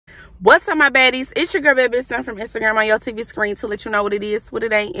What's up, my baddies? It's your girl baby son from Instagram on your TV screen to let you know what it is, what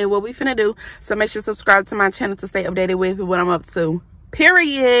it ain't, and what we finna do. So make sure you subscribe to my channel to stay updated with what I'm up to.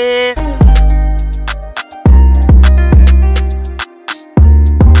 Period.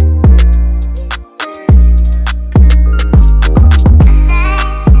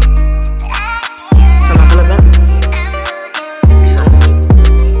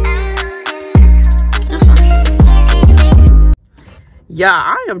 Yeah,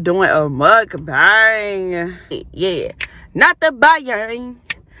 I am doing a mukbang. Yeah, not the bayang,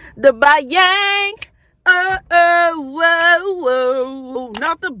 the bayang. Whoa,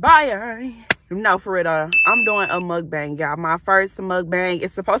 not the bayang. No, for real, I'm doing a mukbang, y'all. My first mukbang.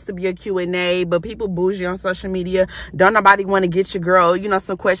 It's supposed to be a Q&A, but people bougie on social media. Don't nobody want to get your girl, you know,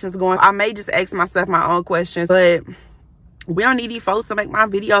 some questions going. I may just ask myself my own questions, but we don't need these folks to make my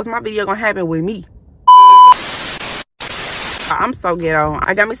videos. My video gonna happen with me. I'm so ghetto.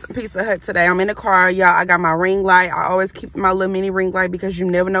 I got me some Pizza Hut today. I'm in the car, y'all. I got my ring light. I always keep my little mini ring light because you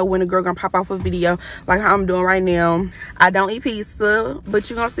never know when a girl gonna pop off a video like how I'm doing right now. I don't eat pizza, but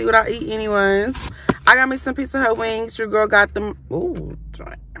you gonna see what I eat anyways. I got me some Pizza Hut wings. Your girl got them. Ooh,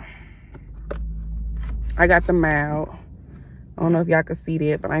 I got them out. I don't know if y'all can see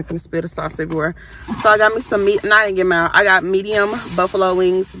that, but I ain't finna spill the sauce everywhere. So I got me some meat. No, I didn't get them out. I got medium buffalo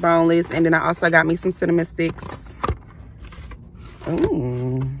wings, boneless, and then I also got me some cinnamon sticks. They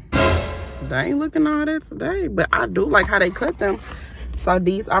ain't looking all that today, but I do like how they cut them. So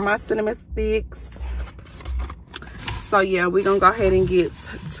these are my cinnamon sticks. So yeah, we're gonna go ahead and get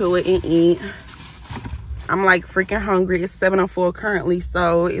to it and eat. I'm like freaking hungry. It's 7:04 currently,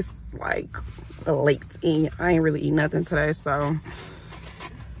 so it's like late and I ain't really eat nothing today. So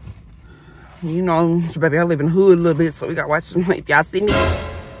you know, baby, I live in the hood a little bit, so we gotta watch them. If y'all see me,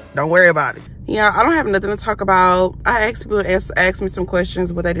 don't worry about it. Yeah, I don't have nothing to talk about. I asked people to ask me some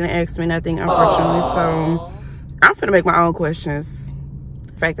questions, but they didn't ask me nothing, unfortunately. So I'm finna make my own questions.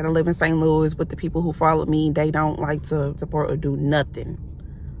 The fact that I live in St. Louis with the people who follow me, they don't like to support or do nothing.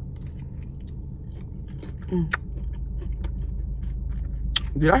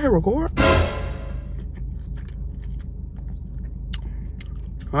 Did I hit record?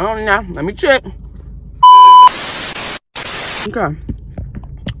 I don't know. Let me check. Okay.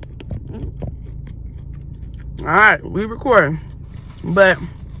 All right, we recording, but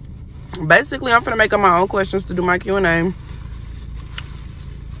basically I'm finna make up my own questions to do my Q&A. I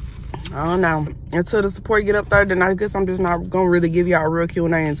don't know, until the support get up there, then I guess I'm just not gonna really give y'all a real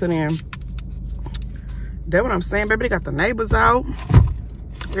Q&A until then. That's what I'm saying, baby. They got the neighbors out,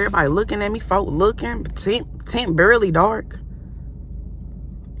 everybody looking at me, folk looking, tent barely dark.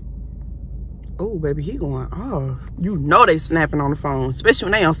 Oh, baby, he going off. You know they snapping on the phone, especially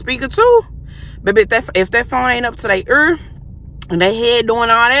when they on speaker too. Baby, if that phone ain't up to their ear and they head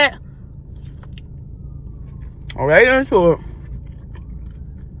doing all that, oh, they into it.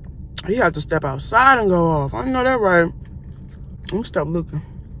 He have to step outside and go off. I know that right. Let me stop looking.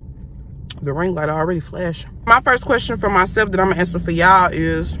 The ring light already flashing. My first question for myself that I'm gonna answer for y'all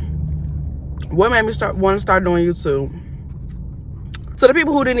is, what made me want to start doing YouTube? So the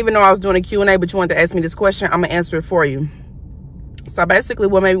people who didn't even know I was doing a Q&A, but you wanted to ask me this question, I'm gonna answer it for you. So basically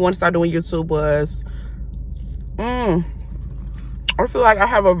what made me want to start doing YouTube was, I feel like I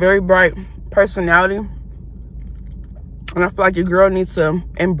have a very bright personality. And I feel like your girl needs to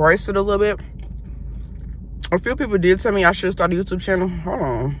embrace it a little bit. A few people did tell me I should start a YouTube channel. Hold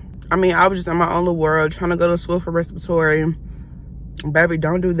on. I mean, I was just in my own little world trying to go to school for respiratory. Baby,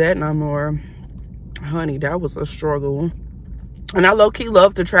 don't do that no more. Honey, that was a struggle. And I low-key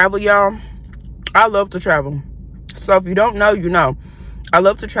love to travel, y'all. I love to travel. So if you don't know, you know. I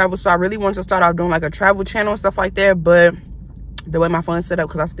love to travel, so I really wanted to start off doing like a travel channel and stuff like that. But the way my phone's set up,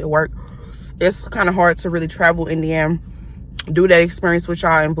 because I still work, it's kind of hard to really travel in the end, do that experience with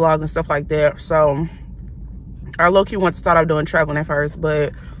y'all and vlog and stuff like that. So I low-key want to start off doing traveling at first,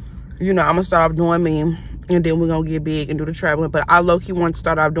 but you know, I'm gonna start off doing me, and then we're gonna get big and do the traveling. But I low-key want to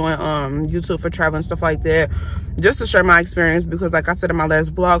start off doing YouTube for traveling and stuff like that, just to share my experience, because like I said in my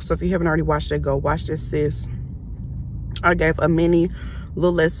last vlog, so if you haven't already watched it, go watch this, sis. I gave a mini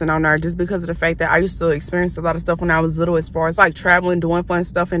little lesson on there just because of the fact that I used to experience a lot of stuff when I was little, as far as like traveling, doing fun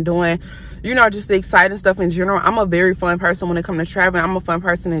stuff, and doing, you know, just the exciting stuff in general. I'm a very fun person when it comes to traveling. I'm a fun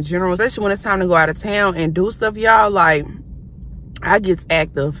person in general, especially when it's time to go out of town and do stuff, y'all. Like, I get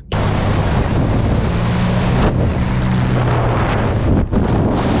active.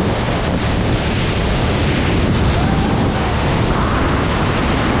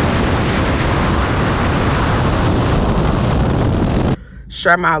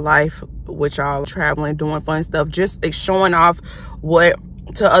 Share my life with y'all, traveling, doing fun stuff, just showing off what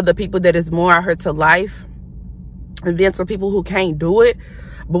to other people that it's more out here to life. And then to people who can't do it,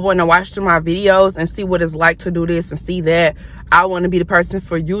 but want to watch through my videos and see what it's like to do this and see that, I want to be the person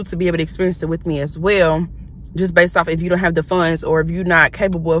for you to be able to experience it with me as well. Just based off if you don't have the funds or if you're not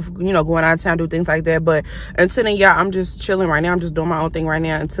capable of, you know, going out of town, do things like that. But until then, yeah, I'm just chilling right now. I'm just doing my own thing right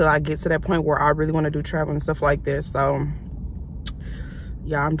now until I get to that point where I really want to do travel and stuff like that. So,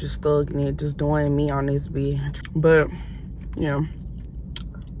 yeah, I'm just thugging it, just doing me on this bitch. But, yeah.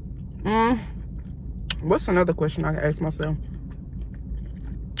 What's another question I can ask myself?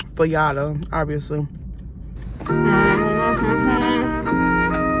 For y'all, though, obviously. Let's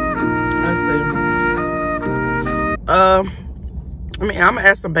see. I mean, I'm gonna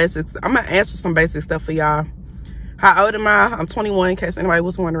ask some basics. I'm gonna answer some basic stuff for y'all. How old am I? I'm 21, in case anybody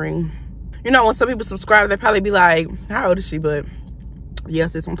was wondering. You know, when some people subscribe, they probably be like, how old is she? But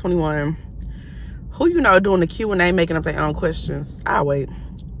yes, I'm 21. Who you know doing the Q&A, making up their own questions? I'll wait.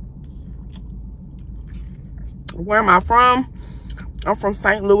 Where am I from? I'm from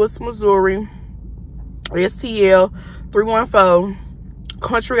St. Louis, Missouri. STL 314.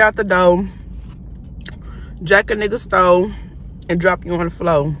 Country out the door. Jack a nigga stole and drop you on the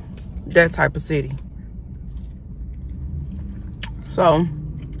floor. That type of city. So,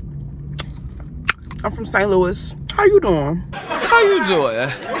 I'm from St. Louis. How you doing? How you doing?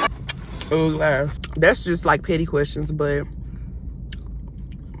 Oh, that's just like petty questions, but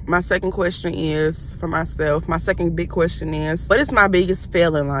my second question is for myself. My second big question is, what is my biggest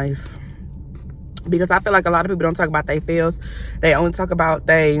fail in life? Because I feel like a lot of people don't talk about their fails. They only talk about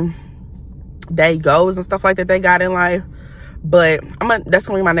they goals and stuff like that they got in life. But that's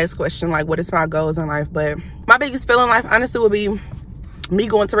gonna be my next question, like what is my goals in life? But my biggest fail in life honestly would be me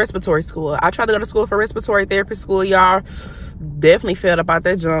going to respiratory school. I tried to go to school for respiratory therapy school, y'all. Definitely failed about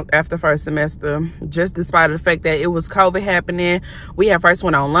that junk after first semester, just despite the fact that it was COVID happening. We had first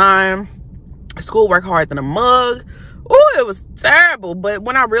went online. School worked harder than a mug. Oh, it was terrible. But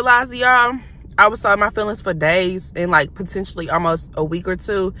when I realized, y'all, I was sorry my feelings for days and like potentially almost a week or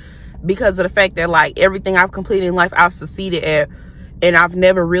two, because of the fact that like everything I've completed in life I've succeeded at, and I've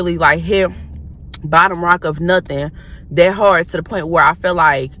never really like hit bottom rock of nothing that hard to the point where I feel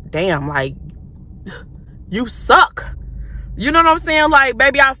like, damn, like you suck. You know what I'm saying? Like,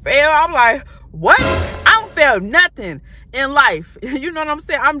 baby, I failed. I'm like, what? I don't fail nothing in life. You know what I'm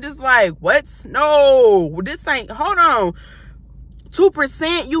saying? I'm just like, what? No, this ain't, hold on.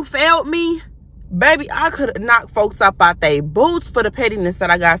 2% you failed me? Baby, I could knock folks up out their boots for the pettiness that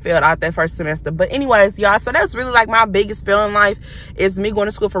I got failed out that first semester. But anyways, y'all, so that's really like my biggest fail in life is me going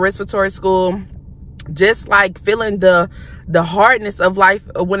to school for respiratory school. Just like feeling the hardness of life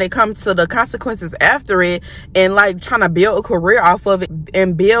when it comes to the consequences after it, and like trying to build a career off of it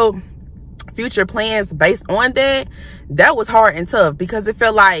and build future plans based on that. That was hard and tough because it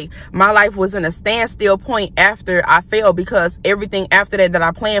felt like my life was in a standstill point after I failed, because everything after that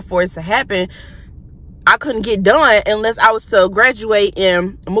I planned for it to happen, I couldn't get done unless I was to graduate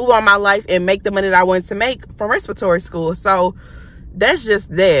and move on my life and make the money that I wanted to make from respiratory school. So that's just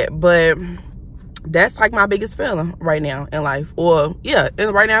that. But that's like my biggest feeling right now in life, or yeah,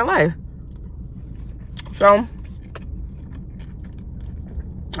 right now in life. So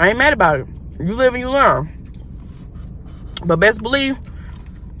I ain't mad about it. You live and you learn. But best believe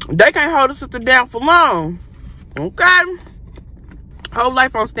they can't hold a sister down for long. Okay, whole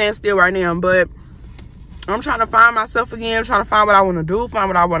life on standstill right now, but I'm trying to find myself again, trying to find what I want to do, find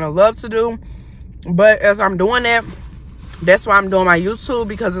what I want to love to do. But as I'm doing that, that's why I'm doing my YouTube,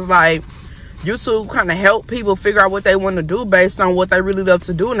 because it's like YouTube kind of help people figure out what they want to do based on what they really love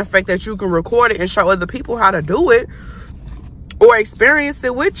to do, and the fact that you can record it and show other people how to do it or experience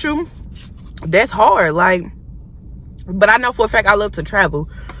it with you. That's hard. Like, but I know for a fact I love to travel,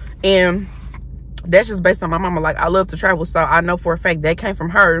 and that's just based on my mama. Like, I love to travel, so I know for a fact that came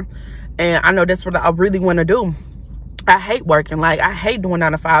from her, and I know that's what I really want to do. I hate working. Like, I hate doing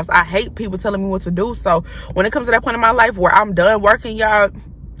 9 to 5s. I hate people telling me what to do. So when it comes to that point in my life where I'm done working, y'all,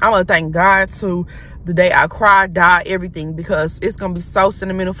 I'm gonna thank God to the day I cried, died, everything, because it's gonna be so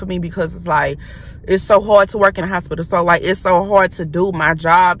sentimental for me, because it's like, it's so hard to work in a hospital. So like, it's so hard to do my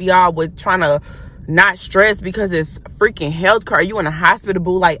job, y'all, with trying to not stress, because it's freaking healthcare. You in a hospital,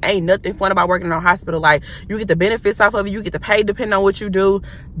 boo. Like, ain't nothing fun about working in a hospital. Like, you get the benefits off of it, you get the pay depending on what you do,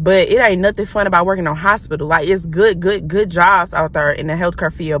 but it ain't nothing fun about working in a hospital. Like, it's good jobs out there in the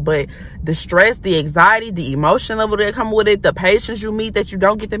healthcare field, but the stress, the anxiety, the emotion level that come with it, the patients you meet that you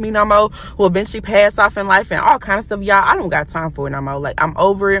don't get to meet no more, who eventually pass off in life, and all kind of stuff, y'all, I don't got time for it no more. Like, I'm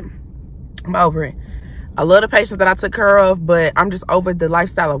over it. I'm over it. I love the patients that I took care of, but I'm just over the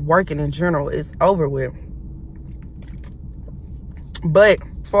lifestyle of working in general. It's over with. But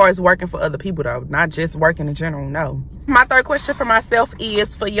as far as working for other people though, not just working in general, no. My third question for myself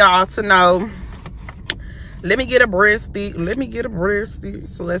is for y'all to know. Let me get a breadstick.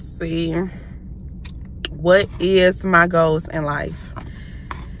 So let's see. What is my goals in life?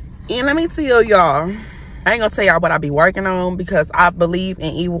 And let me tell y'all, I ain't gonna tell y'all what I be working on, because I believe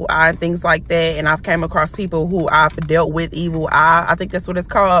in evil eye and things like that. And I've came across people who I've dealt with evil eye. I think that's what it's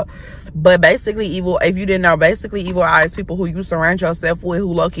called. But basically evil, if you didn't know, basically evil eye is people who you surround yourself with,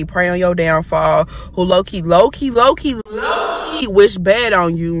 who low-key pray on your downfall, who low-key wish bad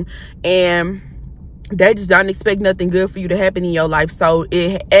on you. And they just don't expect nothing good for you to happen in your life. So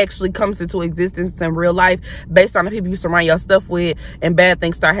it actually comes into existence in real life based on the people you surround your stuff with, and bad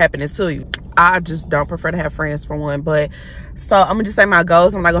things start happening to you. I just don't prefer to have friends, for one. But so I'm gonna just say my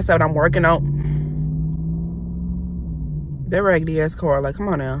goals. I'm not gonna say what I'm working on. That raggedy ass car, like, come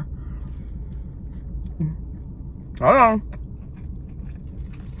on now. Hold on.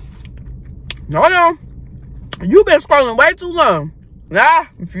 You've been scrolling way too long. Nah,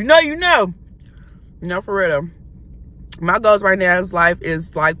 if you know, you know. No, for real. My goals right now in life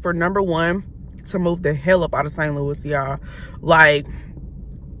is, like, for number one, to move the hell up out of St. Louis, y'all. Like,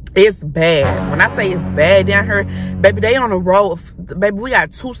 it's bad. When I say it's bad down here, baby, they on the road. Baby, we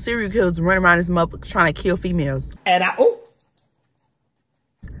got 2 serial killers running around this motherfucker trying to kill females. And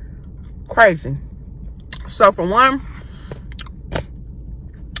crazy. So, for one,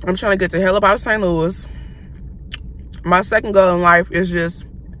 I'm trying to get the hell up out of St. Louis. My second goal in life is just,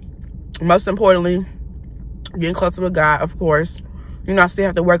 most importantly, getting closer with God, of course. You know, I still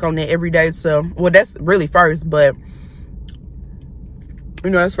have to work on that every day. So, well, that's really first, but, you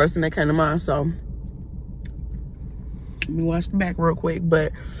know, that's the first thing that came to mind. So, let me watch the back real quick.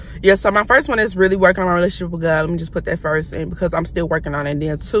 But, yeah, so my first one is really working on my relationship with God. Let me just put that first in, because I'm still working on it. And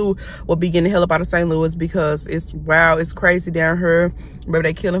then 2 will be getting the hell up out of St. Louis, because it's, wow, it's crazy down here. Maybe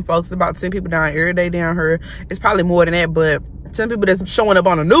they killing folks. About 10 people down every day down here. It's probably more than that, but 10 people that's showing up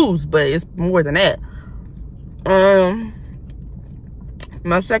on the news, but it's more than that.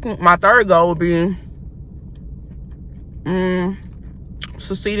 My third goal would be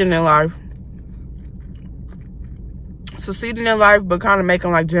succeeding in life. Succeeding in life, but kind of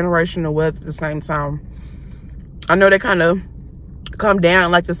making, like, generational wealth at the same time. I know they kind of come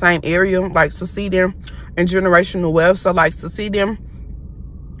down like the same area, like succeeding and generational wealth. So, like, succeeding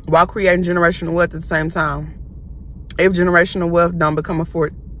while creating generational wealth at the same time. If generational wealth don't become a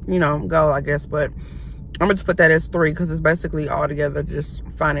fourth, you know, goal, I guess. But I'm gonna just put that as 3, because it's basically all together, just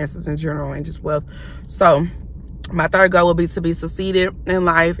finances in general and just wealth. So my third goal will be to be succeeded in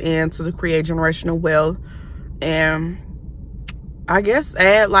life and to create generational wealth. And I guess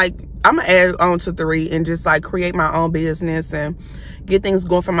I'm gonna add on to 3 and just, like, create my own business and get things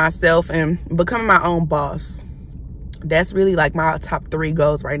going for myself and becoming my own boss. That's really, like, my top 3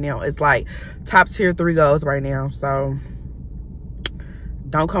 goals right now. It's, like, top tier 3 goals right now. So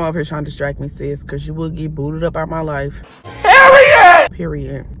don't come up here trying to distract me, sis, because you will get booted up out my life.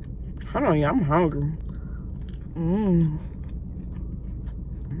 Period. Hold on, yeah, I'm hungry.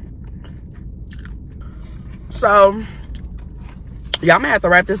 So, yeah, I'm gonna have to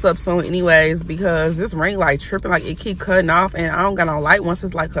wrap this up soon anyways, because this ring light tripping, like, it keep cutting off, and I don't got no light once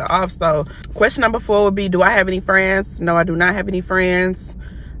it's, like, cut off. So question number 4 would be, do I have any friends? No, I do not have any friends.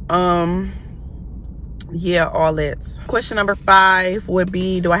 Yeah, all that. Question number 5 would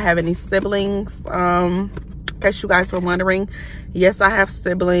be, do I have any siblings? In case you guys were wondering, yes, I have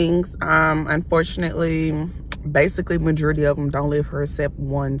siblings. Unfortunately, basically majority of them don't live here except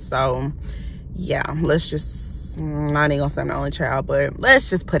one. So yeah, let's just, I ain't gonna say I'm the only child, but let's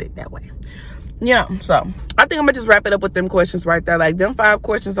just put it that way. Yeah, so I think I'm gonna just wrap it up with them questions right there. Like, them 5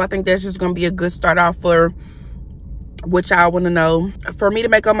 questions, I think that's just gonna be a good start off for what y'all want to know. For me to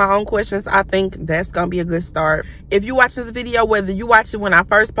make up my own questions, I think that's gonna be a good start. If you watch this video, whether you watch it when I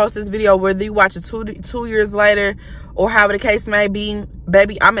first post this video, whether you watch it two years later, or however the case may be,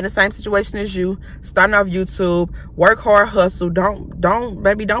 baby, I'm in the same situation as you, starting off YouTube. Work hard, hustle. Don't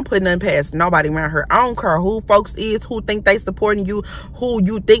put nothing past nobody around here. I don't care who folks is, who think they supporting you, who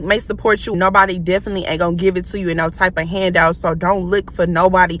you think may support you. Nobody definitely ain't gonna give it to you in no type of handout. So don't look for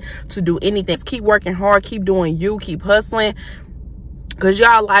nobody to do anything. Just keep working hard, keep doing you, keep hustling. Cause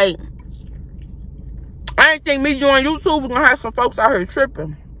y'all, like, I didn't think me doing YouTube was gonna have some folks out here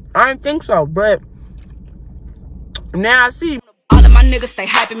tripping. I didn't think so, but now I see. All of my niggas stay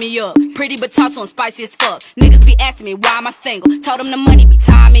hyping me up. Pretty but talk to them spicy as fuck. Niggas be asking me why am I single. Told them the money be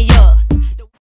tying me up.